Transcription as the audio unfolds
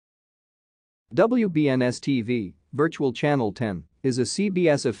Wbns-Tv, Virtual Channel 10, is a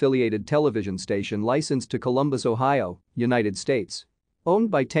CBS-affiliated television station licensed to Columbus, Ohio, United States. Owned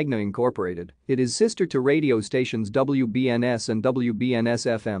by Tegna Incorporated, it is sister to radio stations WBNS and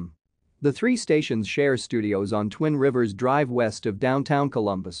WBNS-FM. The three stations share studios on Twin Rivers Drive west of downtown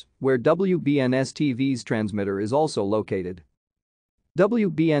Columbus, where WBNS-TV's transmitter is also located.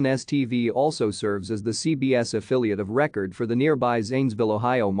 WBNS-TV also serves as the CBS affiliate of record for the nearby Zanesville,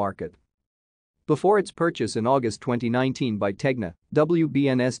 Ohio market. Before its purchase in August 2019 by Tegna,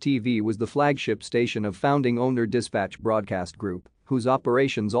 WBNS-TV was the flagship station of founding owner Dispatch Broadcast Group, whose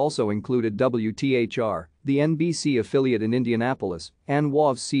operations also included WTHR, the NBC affiliate in Indianapolis, and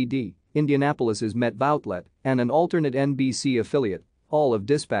WAV-CD, Indianapolis's Met Outlet, and an alternate NBC affiliate. All of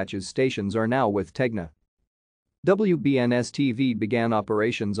Dispatch's stations are now with Tegna. WBNS-TV began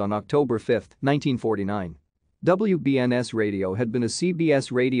operations on October 5, 1949. WBNS Radio had been a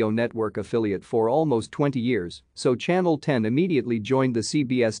CBS radio network affiliate for almost 20 years, so Channel 10 immediately joined the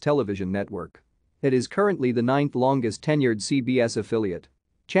CBS television network. It is currently the ninth longest tenured CBS affiliate.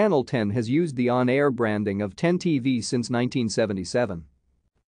 Channel 10 has used the on-air branding of 10 TV since 1977.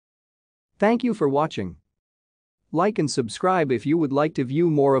 Thank you for watching. Like and subscribe if you would like to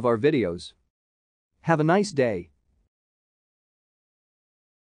view more of our videos. Have a nice day.